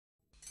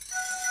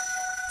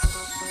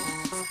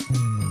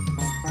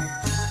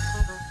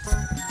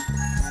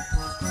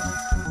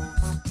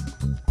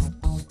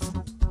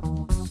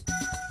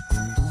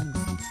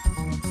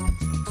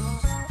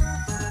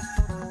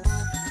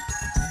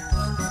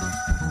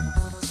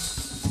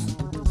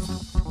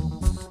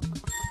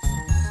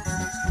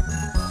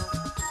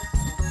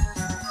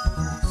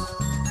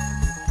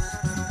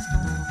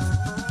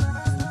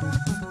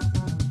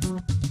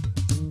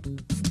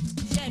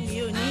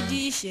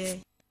iṣẹ́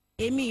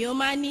èmi ò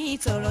máa ní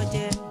ìtọ̀rọ̀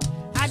jẹ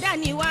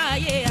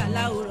adániwáyé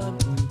aláwòrán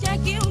jẹ́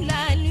kí n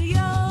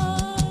lálùyọ.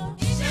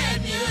 iṣẹ́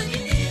mi ò ní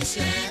ní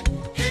iṣẹ́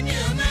èmi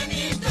ò máa ní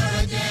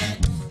ìtọ̀rọ̀ jẹ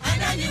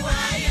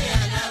adániwáyé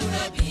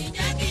aláwòrán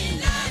jẹ́ kí n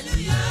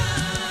lálùyọ.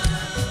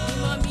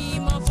 ìmọ̀ mi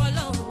mọ́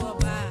fọlọ́hún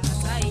ọba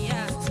àtàyà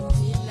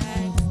àtúntì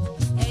láì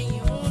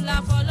ẹ̀yìn ńlá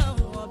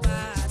fọlọ́hún ọba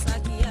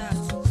àtàkìyà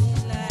àtúntì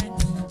láì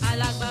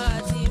alágbára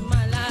tí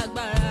máa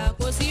lágbára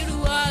kò sí irú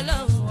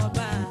ọlọ́run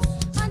ọba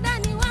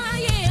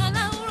adániwáyé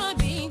aláwòrán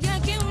jẹ́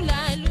kí n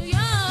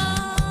lálùyọ.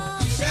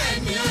 iṣẹ́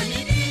mi ò ní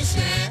ní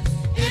iṣẹ́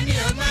èmi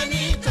ò máa ní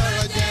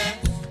ìtọ̀rọ̀ jẹ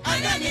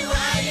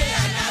adániwáyé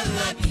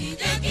aláwòrán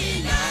jẹ́ kí n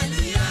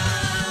lálùyọ.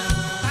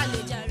 ká lè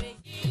jàre.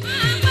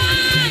 Àmọ́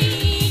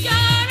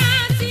ìjọra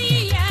tí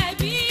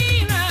ẹbí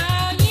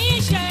ràn yín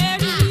ṣe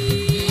rí.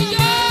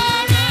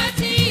 Ìjọra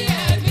tí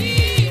ẹbí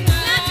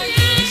ràn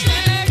yín ṣe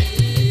rí.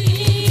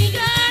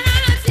 Ìjọra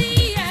tí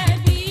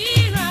ẹbí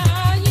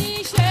ràn yín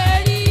ṣe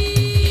rí.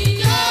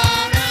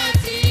 Ìjọra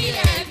tí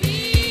ẹbí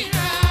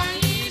ràn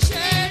yín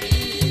ṣe rí.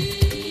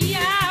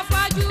 Ìyá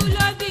afọ́jú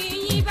ló bí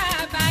yín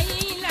bàbá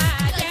yín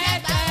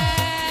ládẹ́tẹ̀.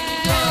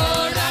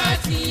 Ìjọra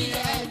tí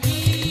ẹbí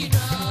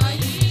ràn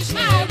yín ṣe rí.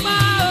 Máa gbọ́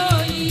o,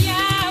 ìyá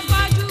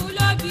afọ́jú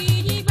ló bí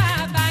yín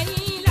bàbá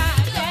yín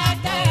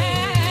ládẹ́tẹ̀.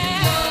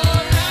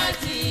 Ìjọra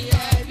tí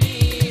ẹbí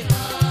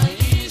ràn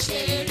yín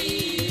ṣe rí.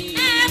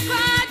 Ẹ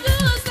kọjú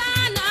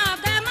sọ́nà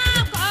kẹ́ má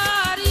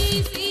kọrí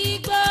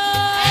sígbó.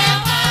 Ẹ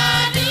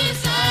kọjú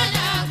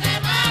sọ́nà kẹ́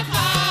má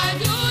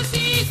kọjú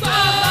sígbó.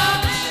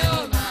 Ẹ ò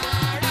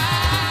máa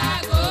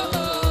rágó.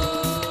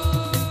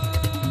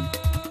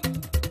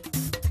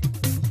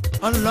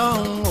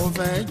 Ọlọ́run ò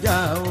fẹ́ jà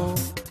o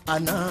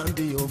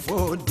ànábì ò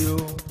fòde o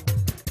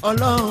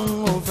Ọlọ́run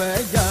ò fẹ́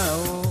jà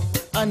o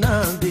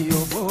ànábì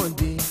ò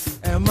fòde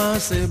ẹ má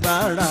ṣe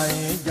bára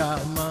yín jà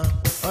mọ́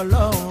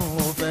Ọlọ́run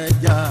ò fẹ́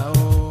jà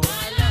o.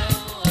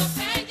 Ọlọ́run ò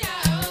fẹ́ jà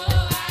o,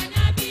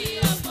 ànábì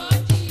ò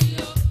fòdì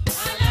o.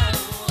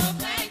 Ọlọ́run ò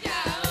fẹ́ jà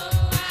o,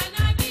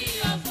 ànábì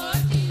ò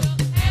fòdì o.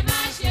 Ẹ má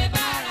ṣe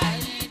bára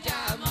yín jà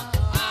mọ́.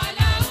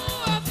 Ọlọ́run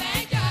ò fẹ́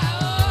jà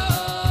o.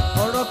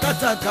 Ọ̀rọ̀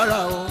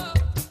kátàkárà o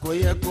kò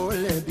yẹ kó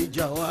lè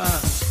bìjà wá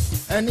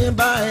ẹni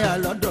báyà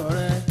lọ́dọ̀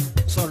rẹ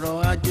sọ̀rọ̀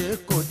ajé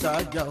kò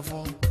tájà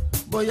fún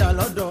bóyá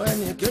lọ́dọ̀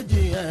ẹnì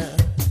kejì ẹ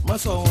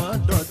mọ́sọ̀ wọn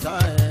dọ̀tá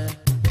ẹ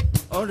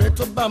ọ̀rẹ́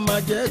tó bá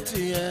máa jẹ́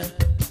tiẹ̀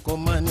kò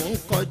mà ní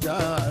kọjá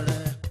rẹ.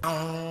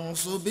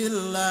 A'udhu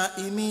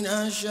billahi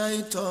minash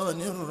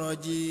shaitonir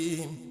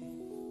rajim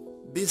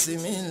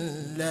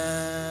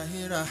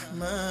bismillahir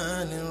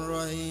rahmanir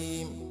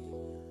rahim.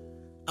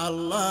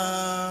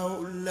 Allahu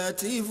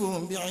latifu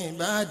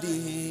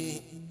bi'ibadihi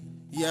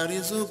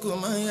yarzuqu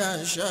man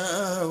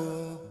yasha'u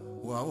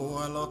wa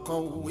huwal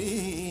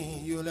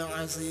qawiyyul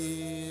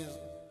aziz.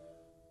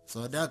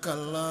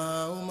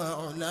 Sadaqallahu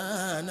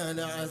mawlana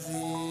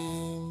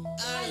al-azim.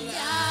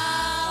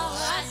 Allahu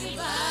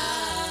Akbar.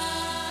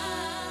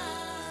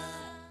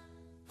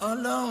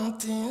 Ọlọ́run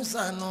tí ń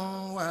ṣàánú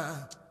wa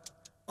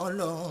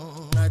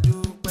Ọlọ́run a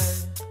dúpẹ́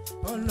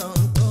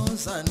Ọlọ́run tó ń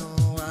ṣàánú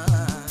wa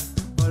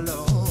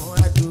Ọlọ́run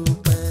a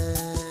dúpẹ́.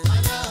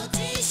 Ọlọ́run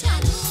tí ń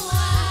ṣàánú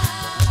wa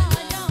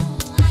Ọlọ́run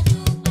a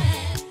dúpẹ́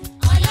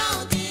Ọlọ́run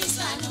tí ń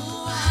ṣàánú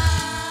wa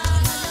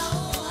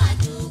Ọlọ́run a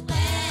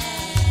dúpẹ́.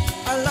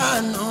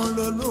 Aláàánú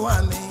lolúwa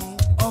mi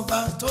ọba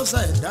tó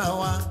ṣẹ̀dá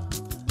wa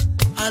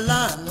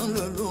aláàánú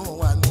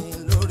lolúwa mi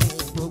lórí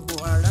gbogbo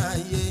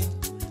aráyé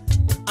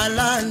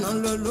aláàánú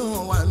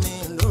lolúwa mi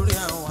lórí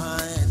àwọn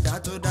ẹ̀dá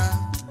tó dá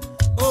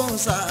ó ń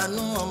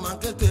ṣàánú ọmọ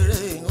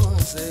kékeré ó ń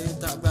ṣe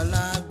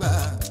tàgbàlagbà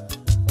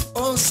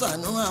ó ń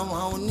ṣàánú àwọn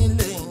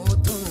onílé ó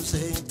tún ń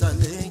ṣe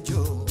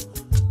ìtàlejò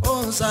ó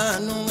ń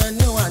ṣàánú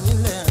ẹni wà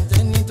nílẹ̀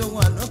àtẹni tó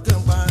wà lókè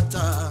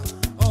pátá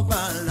ọba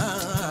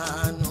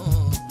aláàánú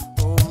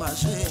ó mà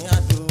ṣe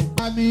àdúgbò.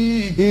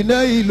 Iná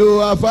ìlò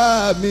afá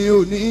mi ò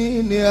ní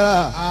nira.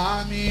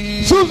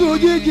 Súsù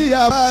jíjì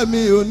afá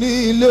mi ò ní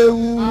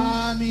léwu.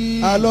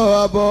 Àlọ́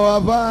àbọ̀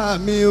afá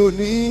mi ò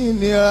ní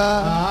nira.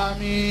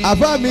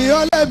 Afá mi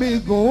ọlẹ́mi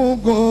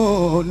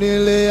gùngùn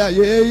nílé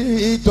ayé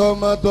yìí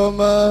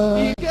tọmọtọmọ.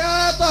 Ìkẹ́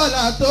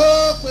àtọ̀là tó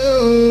pé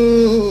o,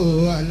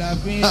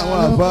 àlàáfíà Àwọn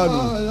afá nù.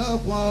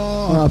 lọ́pọ̀lọpọ̀.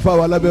 Àwọn afá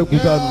wa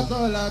lábẹ́kúta nù. Ìkẹ́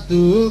àtọ̀là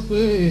tó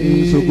pé.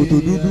 Ṣòkòtò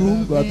dúdú,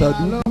 bàtà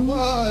dúdú,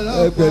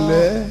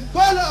 ẹgbẹ̀lẹ́.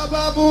 Kọ́lọ̀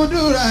bá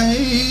búdúrà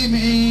yìí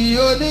mi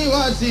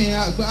oníwàsìn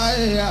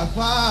àgbáyé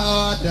àfá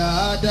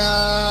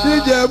dáadáa.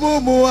 Jíjẹ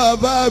múmu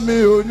afá mi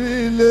ò ní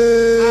lé.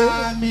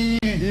 Àmín.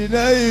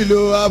 Iná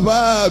ìlò afá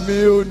mi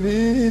ò ní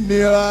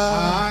nira.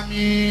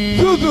 Àmín.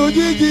 Tútù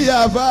jíjì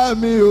afá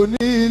mi ò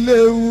ní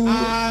léwu.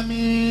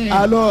 Àmín.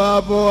 Àlọ́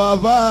àbọ̀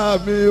afá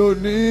mi ò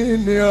ní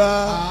nira.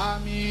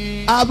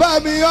 Àmín. Àbá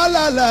mi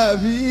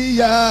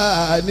ọlàlàfíà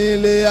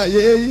nílé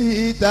ayé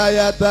yìí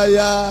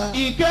tayátayá.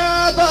 Ìkẹ́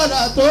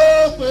àtọ̀là tó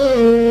pé o,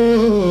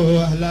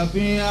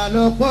 àlàáfíà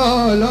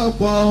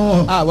lọ́pọ̀lọpọ̀.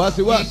 Àwa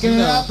sí wá sí Ìkẹ́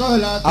náà.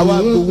 àtọ̀là tó Àwa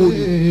gbowó pé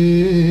ni.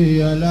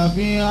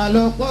 àlàáfíà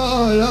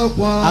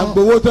lọ́pọ̀lọpọ̀.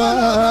 Àgbowó tán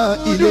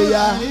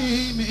iléyá.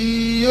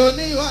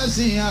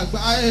 oníwàsí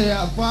àgbáyé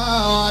àfa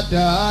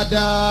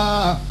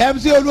dáadáa.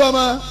 MC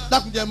Olúọmọ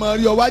dákunjẹ máa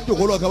rí ọ wá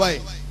jòkó lọ kaba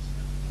yìí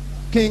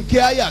kí n kí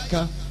àyà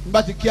kan n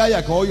bá ti kí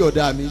àyà kan ọ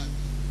yọ̀ọ̀dà mi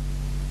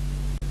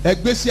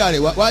ẹgbẹ́ sí àrẹ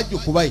wá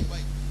jòkó báyìí.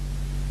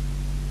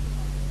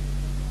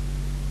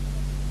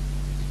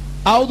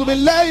 A'udhu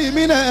billahi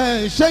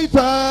minash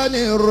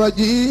shaitanir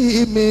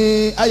rajim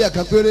àyà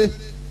kan péré.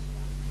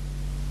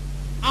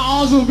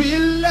 A'udhu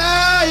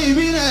billahi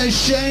minash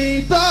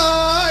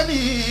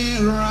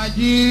shaitanir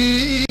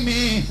rajim.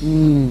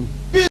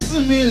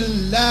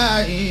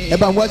 Bismillahi. ẹ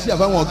bá ń wá sí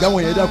àfáwọn ọ̀gá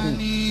wọn yẹn dákun.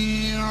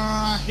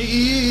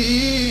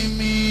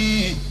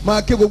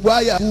 máa ké gbogbo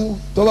àyà kú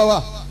tọ́ba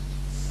wa.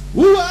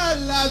 Huwa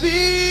alladhi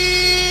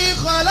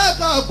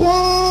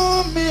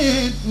khalaqakum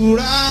min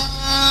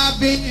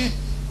turabin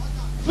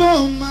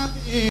thumma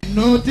min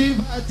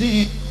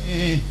nutfatin.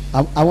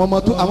 àwọn ọmọ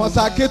tó àwọn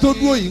sàké tó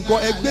dúró yìí ńkọ́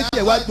ẹgbẹ́ tí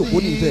ẹ wá jòkó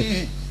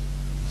nìyẹn.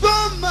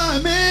 thumma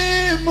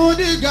min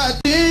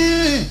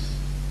mudghatin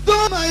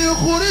thumma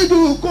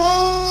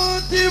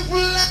yukhrijukum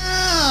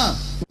tiflan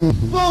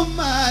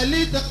thumma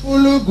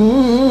litablugu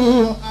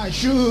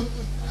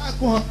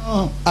ashuddakum.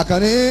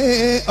 àkànní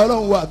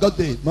ọlọ́run wa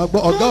gọ́dẹ̀ máa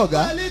gbọ́ ọ̀gá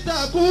ọ̀gá. thumma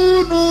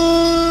litakunu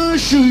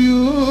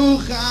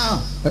shuyukhan.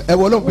 ẹ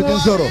wọ ọlọ́run pété ń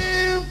sọ̀rọ̀.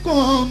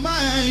 minkum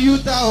man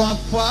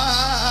yutawaffa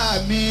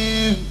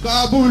min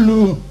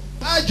qablu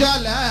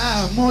ajala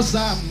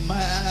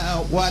musamma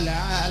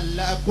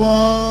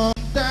wala'allakum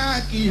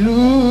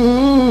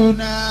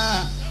ta'qiluna.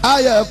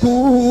 àyà kú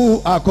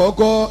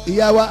àkọ́kọ́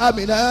ìyá wa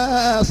Amina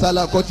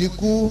Salako ti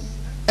kú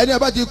ẹni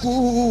abá ti kú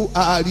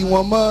àárín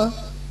wọn mọ́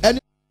ẹni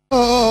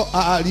ọ̀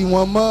àárín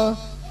wọn mọ́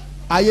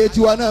ayé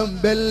tiwa náà ń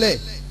bẹ́lẹ̀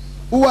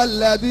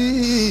wàlábí.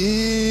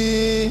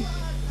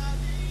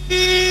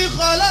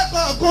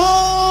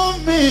 khalaqakum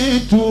min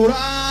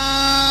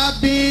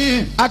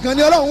turabin.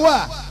 àkànní ọlọ́run wà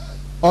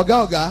ọ̀gá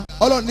ọ̀gá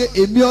ọlọ́run ní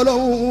èmi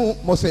ọlọ́run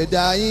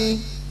mọ̀sẹ̀dá yín.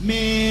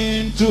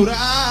 min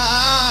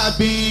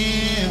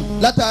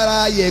turabin.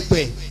 látara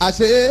yẹ̀pẹ̀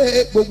àṣẹ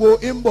gbogbo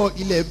ìbọ̀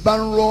ilẹ̀ bá ń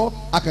rọ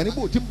àkànní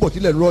bò tí ń bọ̀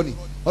tilẹ̀ rọ ni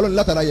ọlọ́run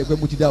látara yẹ̀pẹ̀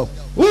mo ti dá o.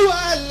 huwa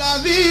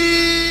alladhi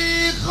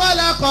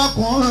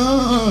khalaqakum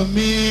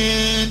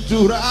min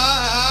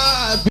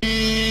turabin.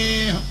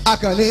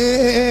 àkànní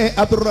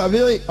Abdulrafi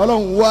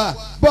ọlọ́run wà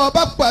bọ́ ọ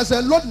bá pàṣẹ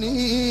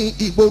lónìí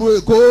ìgboro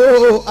Èkó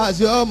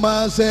àṣẹ ọmọ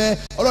ṣẹ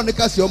ọlọ́run ní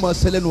ká ṣe ọmọ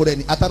ṣẹ lẹ́nu rẹ̀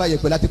ni àtàrà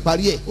yẹ̀pẹ̀ láti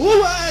parí ẹ̀.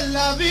 huwa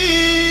alladhi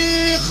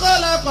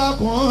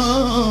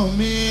khalaqakum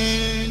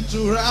min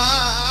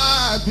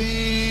turabin.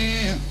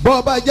 bọ́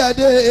ọ bá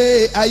jáde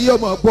ayé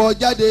ọmọ pọ̀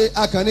jáde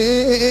àkànní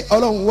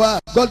ọlọ́run wà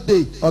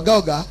gọ́dẹ̀ ọ̀gá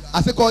ọ̀gá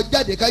àṣekọ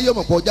jáde káyé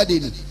ọmọ pọ̀ jáde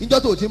ni níjọ́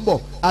tó ti ń bọ̀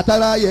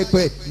àtàrà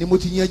yẹ̀pẹ̀ ni mo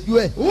ti yanjú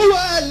ẹ̀.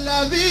 huwa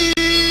alladhi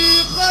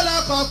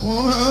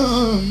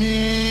khalaqakum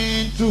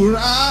min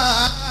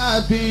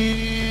turabin.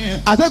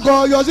 àṣekọ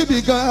yọ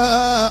síbi kan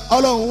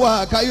ọlọ́run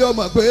wà káyé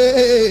ọmọ pé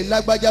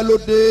lágbájá ló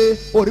dé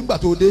onígbà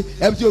tó dé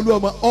MC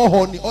Olúọmọ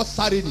ọ̀họ̀ ni ọ̀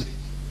sáré ni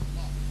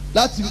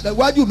láti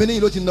wájú mi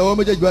níyìn ló ti náwó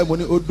méjèèjì báyìí mo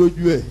ní ó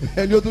dojú ẹ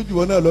ẹni ó tó jù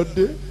wọn náà lọ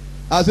dé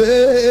àṣẹ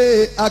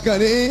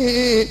àkànní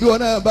bí wọn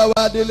náà bá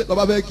wá délé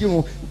lọ́ba fẹ́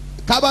kírun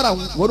kábàrà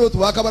wọn ló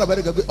tún wá kábàrà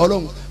bẹ́ẹ̀ gẹ́gẹ́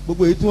ọlọ́run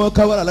gbogbo èyí tí wọ́n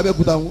kábàrà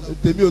lábẹ́kúta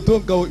tèmi ò tó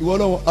nǹkan ìwọ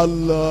ọlọ́run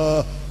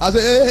Allah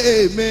àṣẹ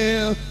mi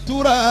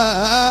túra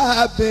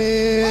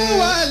bẹ́ẹ̀.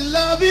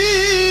 wallabi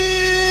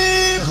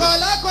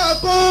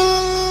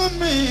khalaqakum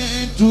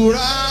min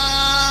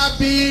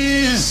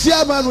turabin.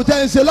 síàmánu tẹ́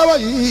ń ṣe lọ́wọ́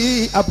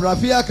yìí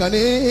Abdulrafi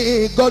Àkànní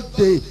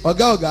gọ́dẹ̀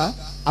ọ̀gá ọ̀gá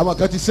àwọn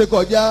kan ti ṣe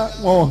kọjá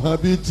wọn ò hàn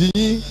bíi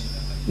tiyín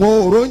wọn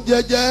ò róúnjẹ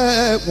jẹ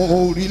wọn ò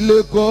rí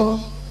lẹ́kọ́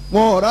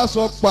wọn ò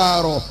rásọ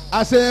pààrọ̀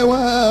àṣẹ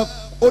wọn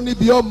ó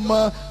níbi ọmọ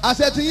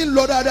àṣẹ tí yín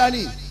lọ dáadáa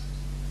ni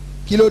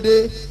kí ló dé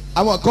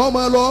àwọn kan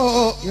máa lọ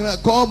ìran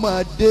kan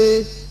máa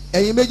dé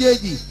ẹ̀yin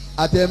méjèèjì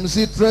àti MC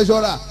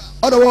treasurer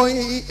ọ̀dọ̀ wọn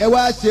ẹ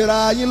wá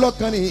ṣera yín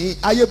lọ́kàn ní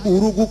ayé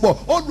burú púpọ̀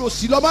ó lò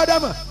sí lọ́mọ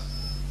ádámà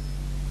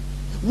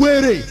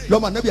wéèrè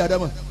lọ́mọ anábì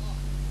ádámà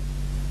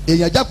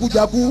èèyàn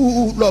jákujáku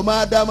lọ́mọ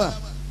ádámà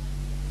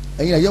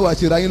ẹ̀yin ẹ̀yẹ́ wá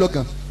ṣera yín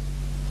lọ́kàn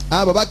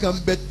àwọn baba kan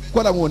bẹ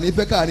kọ́ra wọn ò ní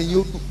fẹ́ káàrin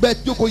yín bẹ́ẹ̀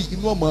jókòó yìí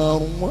inú ọmọ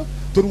ọrùn wọn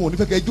torí wọn ò ní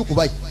fẹ́ kẹ́ ẹ jókòó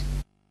báyìí.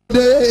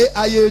 dé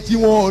ayé tí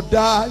wọn ò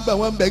dá nígbà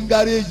wọn bẹ ń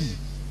gáréèjì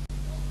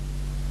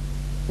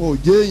wọn ò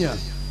jẹ́ èèyàn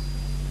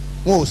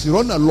wọn ò sì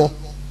rọ́nà lọ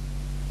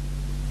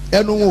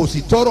ẹnu wọn ò sì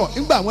tọrọ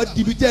nígbà wọn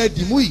dibi tẹ́ ẹ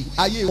dìmú yìí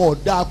ayé wọn ò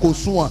dá kò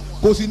sún wọn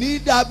kò sì ní í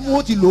dá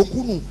wọn ti lò ó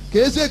kùnù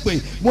kìí ṣe pé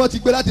wọn ti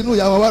gbé láti inú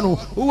ìyá wọn wá nù.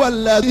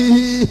 wallabi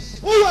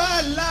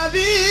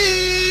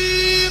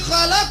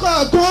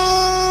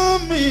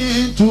khalaqakum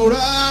min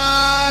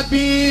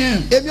turabin.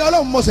 èmi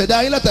ọlọ́run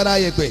mọ̀sẹ̀dá yín látara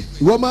yẹ̀pẹ̀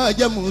ìwọ máa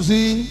jẹ́ mùsí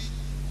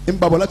ń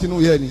bàbọ̀ láti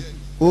inú yẹ ni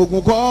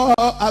oògùn kọ́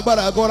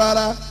agbára kọ́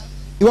rárá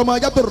ìwọ máa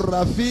jẹ́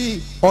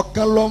Abdulrafi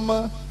ọ̀kan lọ́mọ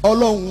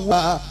ọlọ́run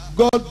wa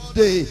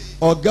gọ́dẹ̀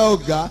ọ̀gá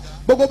ọ̀gá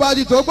gbogbo bá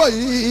ti tó gbọ́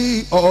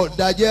yìí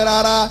ọ̀dàjẹ́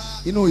rárá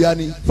inú ìyá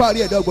ni fáàrí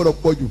ẹ̀dá gbọ́dọ̀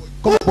pọ̀ jù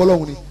kọ́mọ̀ pọ̀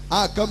lọ́hùn ni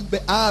àkànbẹ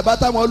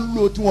àbátá wọn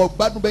lò tí wọn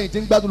gbádùn bẹ́yìn tí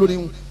ń gbádùn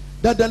lónìí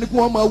dandan ni kí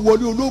wọ́n máa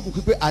wọlé olóògùn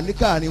pípé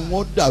àníkàárín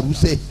wọn dàrú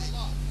sẹ́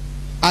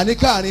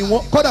àníkàárín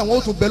wọn kọ́dà wọn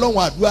ó tún bẹ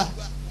lọ́wọ́n àdúrà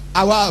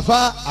àwa àfa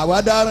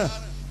àwa dáràn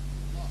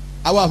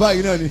àwa àfa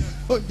yìí náà ni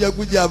ó jẹ́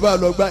kújẹ àfa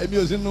lọ gbá èmi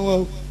ò sí nínú wọn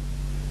o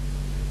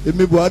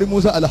èmi Buhari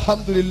Musa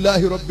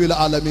alhamdulillahi rabbil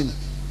alamin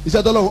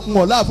iṣẹ́ tọ́lọ́ ń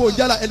wọ̀ láàfọ̀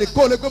jálà ẹnì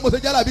kó lè pé mo ṣe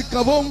jálà bí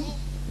kan fún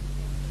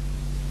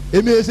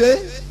èmi ẹsẹ̀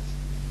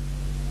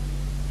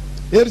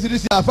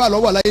erisirisi àfa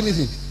lọ́wọ́ àlàyé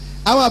nísìn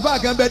àwọn àfa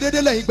kan bẹ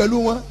déédéé lẹ́yìn pẹ̀lú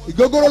wọn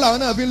ìgógóró làwọn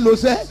náà fi ń lo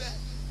sẹ́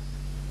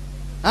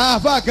àwọn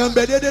àfa kan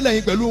bẹ déédéé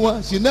lẹ́yìn pẹ̀lú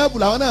wọn sinapu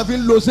làwọn náà fi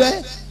ń lo sẹ́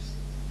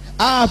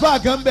àwọn àfa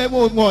kan bẹ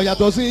wọn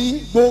yàtọ̀ sí yín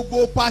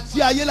gbogbo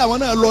pati ayé làwọn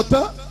náà lọ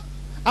tán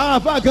àwọn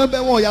àfa kan bẹ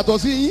wọn yàtọ̀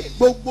sí yín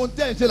gbogbo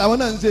ntẹ̀ǹtẹ̀ làwọn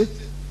náà ń ṣe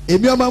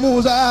èmi ọmọ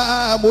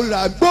Musa mo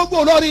rà gbogbo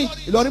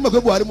Ìlọrin mọ̀ pé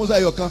Buhari Musa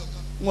yọ̀ kan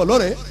wọn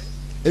lọ́rẹ̀ẹ́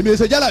èmi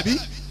ẹsẹ̀ jálàbí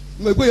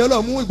mo gbé yọ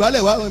lọ mú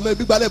ìgbálẹ̀ wá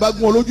ìgbálẹ̀ bá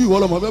gún ọ lójú ìwọ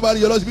lọmọ bẹ́ẹ̀ bá rí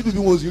yọ lọ́sibítù bí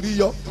wọn ò sì rí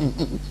yọ.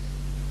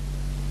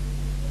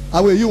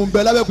 àwọn èyí ń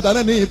bẹ lábẹ́kúta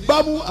náà ní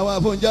ìbámu àwọn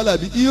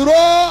àfọ̀njálàbí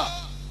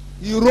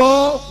irọ́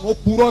wọn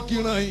purọ́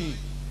kíran yìí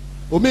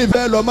omi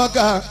ìfẹ́ lọ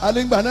Mákà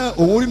alẹ́ngbà náà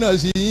òun rí náà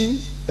sí yín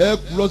ẹ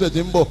kú lọ́sẹ̀ tí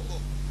ń bọ̀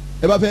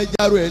ẹ bá fẹ́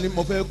járó ẹ ní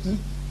mo fẹ́ kú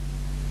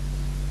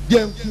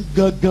jẹ́ ń kú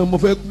gangan mo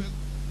fẹ́ kú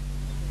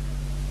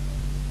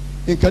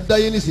nǹkan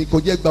dáyé nísìnyí kò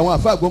jẹ́ gba àwọn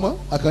àfa àgbọ̀mọ́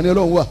àkànní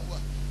Ọlọ́run wà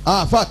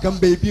àwọn àfa kan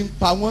bẹ ibi ń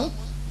pa wọ́n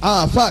àwọn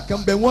àfa kan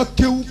bẹ wọ́n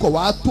kéwú kọ̀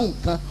wá tó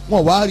nǹkan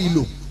wọ́n wá rí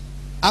lò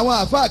àwọn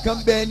àfa kan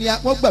bẹ ni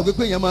wọ́n gbàgbé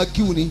pé èèyàn máa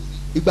kíw ni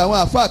ìgbà àwọn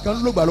àfa kan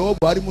ló gbà lọ́wọ́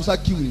Buhari Musa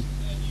kíw ni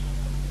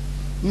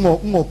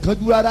ńwọ̀n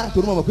kanjú rárá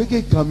torí wọn mọ̀ pé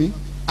kéèkàn mi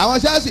àwọn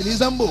sáàsì ní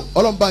Zambo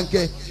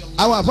ọlọ́mbankẹ́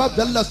àwọn àfa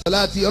Abdallah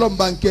Salati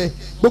ọlọ́mbankẹ́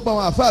gbogbo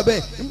àwọn àfa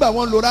bẹ́ẹ̀ nígbà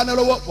wọn lò ránà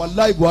lọ́wọ́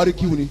wàláì Buhari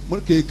kíw ni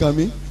kéèkàn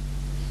mi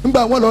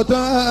nígbà wọn lọ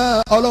tán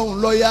Ọlọ́run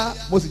ló yá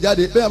mo sì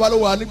jáde bẹ́ẹ̀ bá ló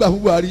wà nígbà fún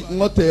Buhari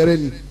ńlọ tẹ̀rẹ̀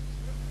ni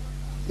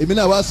èmi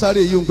náà wá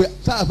sáré yìí ń pẹ́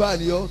sáàfà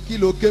ni ọ kí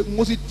ló ké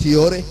ń sì tì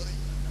ọ rẹ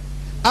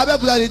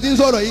Abẹ́òkúta ni ti ń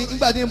sọ̀rọ̀ yìí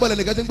nígbà tí ń bọ̀lẹ̀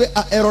nìkan ti ń pẹ́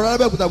ẹ̀rọ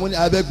Abẹ́òkúta mo ní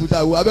Abẹ́òkúta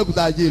wo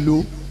Abẹ́òkúta ajé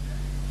lo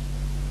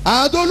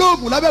àwọn tó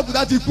lóògùn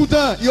l'Abẹ́òkúta ti kú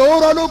tán yòó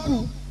rọ ló kù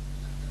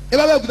ẹ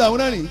bá Abẹ́òkúta wọn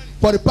náà ni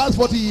for the past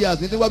 40 years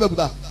ní ti wá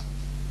Abẹ́òkúta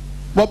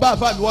mo bá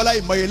àfa mi wọ́lá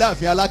ìmọ̀ye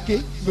láàfin Aláké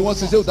bí wọ́n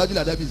ṣiṣẹ́ òtájú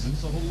làdábì sí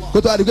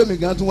kótó adigun mi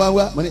gan tún wá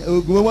wá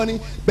oògùn wọn ni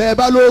bẹ́ẹ̀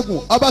bá lóògùn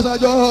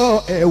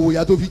Ọbásanjọ́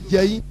ẹ̀wòyà tó fi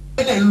jẹ yín.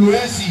 ẹ lo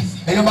ẹsì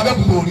ẹyọ bàbá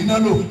kùtù òní náà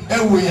lò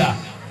ẹ̀wòyà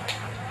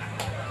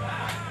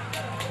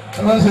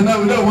ẹ máa ń ṣe náà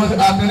wílé wọn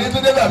àtẹ̀lé tó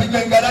débẹ̀ àbí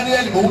Gbẹ̀ngà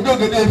Daniel òun tó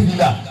gèdè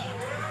fìlà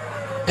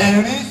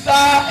ẹ̀rín sá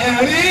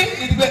ẹ̀rín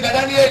ní Gbẹ̀ngà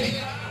Daniel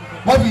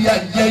wọ́n fi yà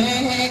jẹ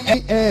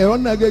yín. ẹ̀rọ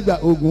náà gẹ́gbà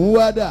oògùn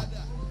wá dà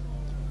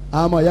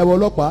àmọ́ ìyàwó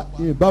ọlọ́pàá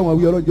ìbáwọn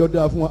wí ọlọ́jọ́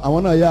dáa fún wọn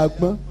àwọn náà yà á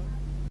gbọ́n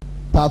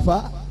Tàfà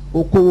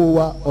okòwò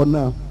wa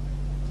ọ̀nà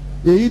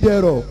èyí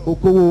dẹ̀rọ̀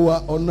okòwò wa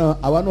ọ̀nà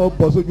àwa náà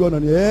bọ̀ sójú ọ̀nà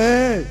ni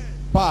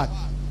park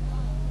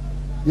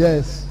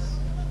yes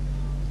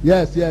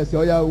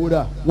ọ̀ya owó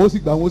dà wọ́n sì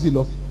gbà wọ́n sì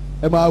lọ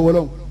ẹ máa wọ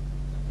lọ́hùn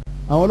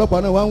àwọn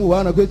ọlọ́pàá náà wà ń wò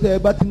wá náà pé tẹ́ ẹ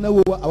bá ti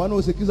náwó wa àwa náà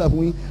ó ṣe kísà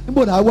fún yín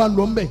níbo náà wà ń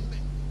lọ mbẹ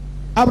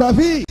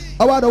Abrafi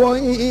ọwọ́ àdọ̀wọ́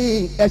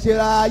ẹ ṣe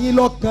ra yín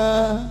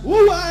lọ́kàn.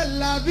 wúwa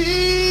làbí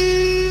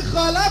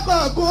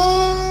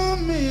khalaqakum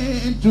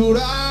min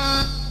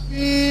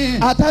turabin.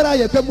 àtàrà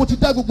yẹ pé mo ti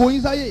dá gbogbo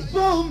yín sáyé.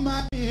 thumma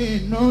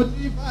min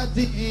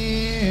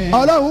nutfatin.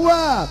 ọlọ́run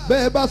wà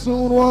bẹ́ẹ̀ bá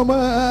sunrun ọmọ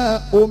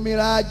omi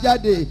ra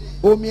jáde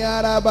omi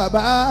ara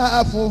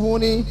bàbá funfun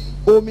ni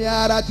omi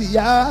ara ti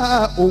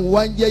yá òun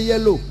wá ń jẹ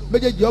yẹlò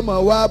méjèèjì ọmọ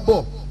wa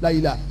bọ̀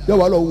láyìlá yọ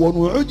wà lọ wọnú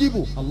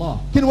ojibu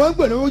kí ni wọ́n ń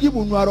gbè ní ojibu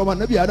nu ara ọmọ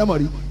nàbí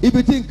adamari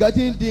ibi tí nǹkan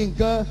ti ń di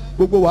nǹkan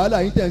gbogbo wàhálà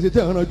yìí tẹ̀ ń ṣe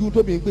tẹ̀ ń rànjú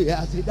tóbi ń pè ẹ́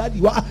àṣẹ dáàdi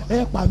wá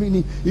ẹ́ pa mí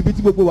ni ibi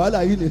tí gbogbo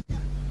wàhálà yìí ni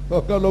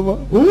ọ̀kan lọ́mọ.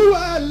 huwa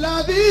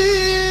alladhi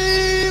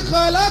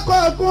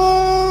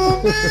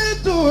khalaqakum min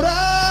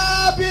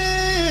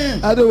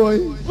turabin.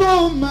 adéwọ̀nyí.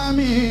 thumma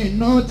min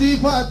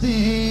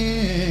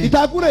nutfatin.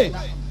 ìtakùrẹ̀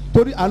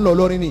torí à ń lọ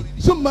lọ́rin ni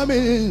thumma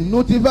min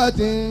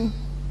nutfatin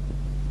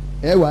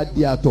ẹ wà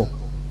di àtọ̀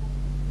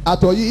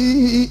àtọ̀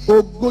yìí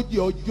 40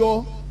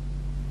 ọjọ́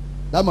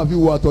láàmà fi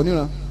wo àtọ̀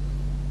níran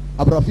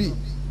Abrafi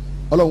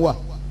Ọlọ́run wà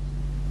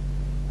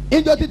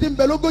ìjọ títí ń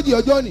bẹ 40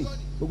 ọjọ́ ni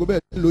gbogbo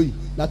bẹ́ẹ̀ lóyè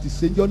láti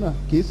ṣèjọ́ náà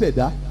kìí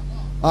ṣẹ̀dá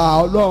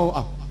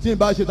Ọlọ́run tí n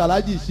bá ṣe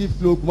tàlájì Chief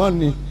Lukman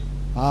ni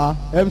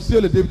MC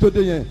olè débi tó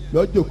dé yẹn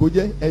lọ́jọ́ kó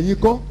jẹ́ ẹ̀yin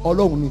kọ́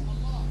Ọlọ́run ni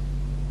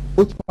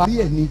ó ti parí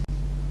ẹ̀ ni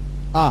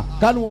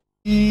kánú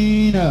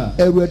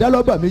ẹ̀rù ẹ̀dá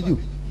lọ́ba méjì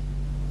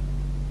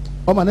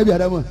ọmọ anabi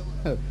adamu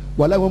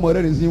wàhálà wọn mọ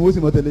rẹ ní sin wọn sì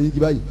mọ tẹlẹ yìí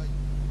báyìí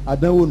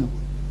àdánwò nù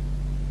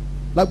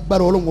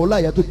lágbára Ọlọ́run ọlá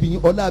àyà tó bí yín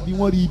ọlá bí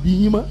wọn rí ibi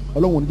yín mọ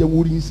Ọlọ́run ò ní jẹ́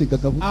wọn rí yín ṣe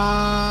kankan fún.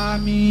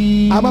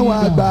 àmín. àmọ́ wọn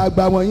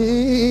àgbààgbà wọ̀nyí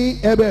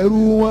ẹbẹ̀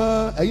ru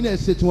wọn ẹ̀yin náà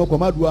ṣe tiwọn kọ̀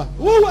má dùn wa.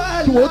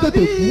 kí wọ́n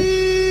tètè kú.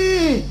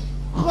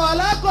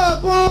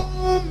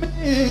 khalaqakum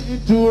min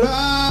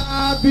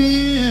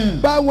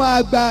turabin. báwọn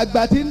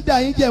àgbààgbà tí ń dà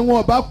yín jẹ wọn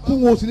ọba kú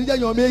wọn ò sì ní jẹ́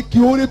yan mẹ́ kí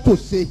ó rí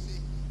tòṣe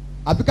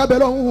àfi kábẹ́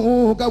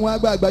lọ́hùn káwọn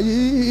àgbààgbà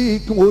yìí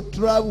kí wọ́n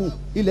travel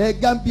ilẹ̀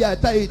Gambia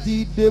táyé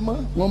ti dé mọ́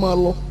wọ́n máa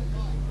lọ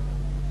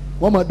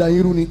wọ́n máa dà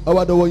yín rú ni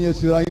ọwọ́ àdọ́wọ́ yẹn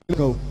sira yín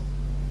nìkan o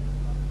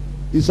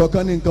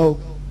ìṣọ̀kan ní nǹkan o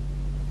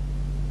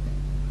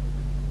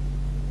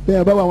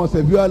bẹ́ẹ̀ bá wà wọn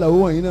sẹ̀fí àlàó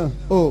wọ̀nyí náà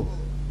o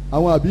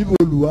àwọn àbíbò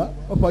olùwà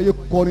wọ́n fàyè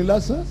kọrin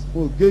lásán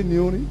wọn ò gé ní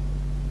orin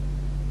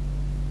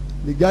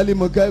nìgálí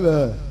mọ̀kẹ́bẹ̀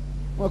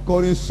wọ́n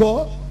kọrin sọ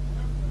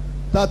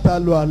tata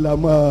lo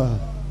àlàmọ́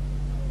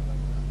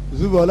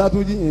zubọ̀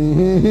látúnjí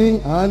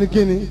àwọn ní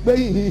kíni pé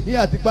ìhìn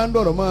àti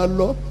pàǹdọ̀rọ̀ máa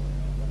lọ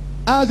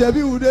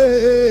àṣẹbí wùdé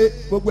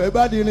gbogbo ẹ̀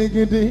bá di ní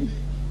gidi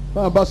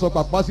báwọn bá sọ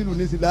pàpà sílùú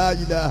ní sílá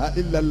ìlà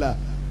ìlàlà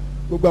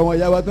gbogbo àwọn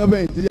ìyá wa tán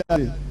fẹ̀yìn tí yára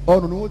rẹ̀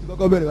ọrùn ni wọ́n ti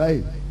kọ́kọ́ bẹ̀rẹ̀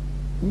báyìí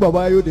ńgbà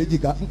bá yóò dé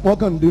jìká wọ́n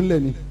kàn ń dín lẹ̀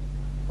ni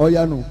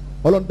ọ̀yanu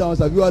ọlọ́run dáhùn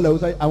sàbí wàhálà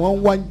ọ̀sá àwọn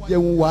wá ń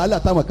jẹun wàhálà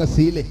táwọn kan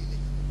sí ilẹ̀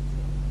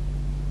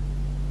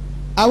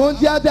àwọn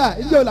tíátà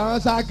ìjọ làwọn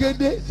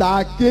sàkéde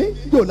sàké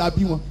ìjọ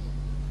làbí wọn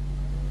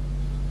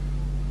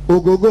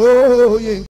ògógó yẹn.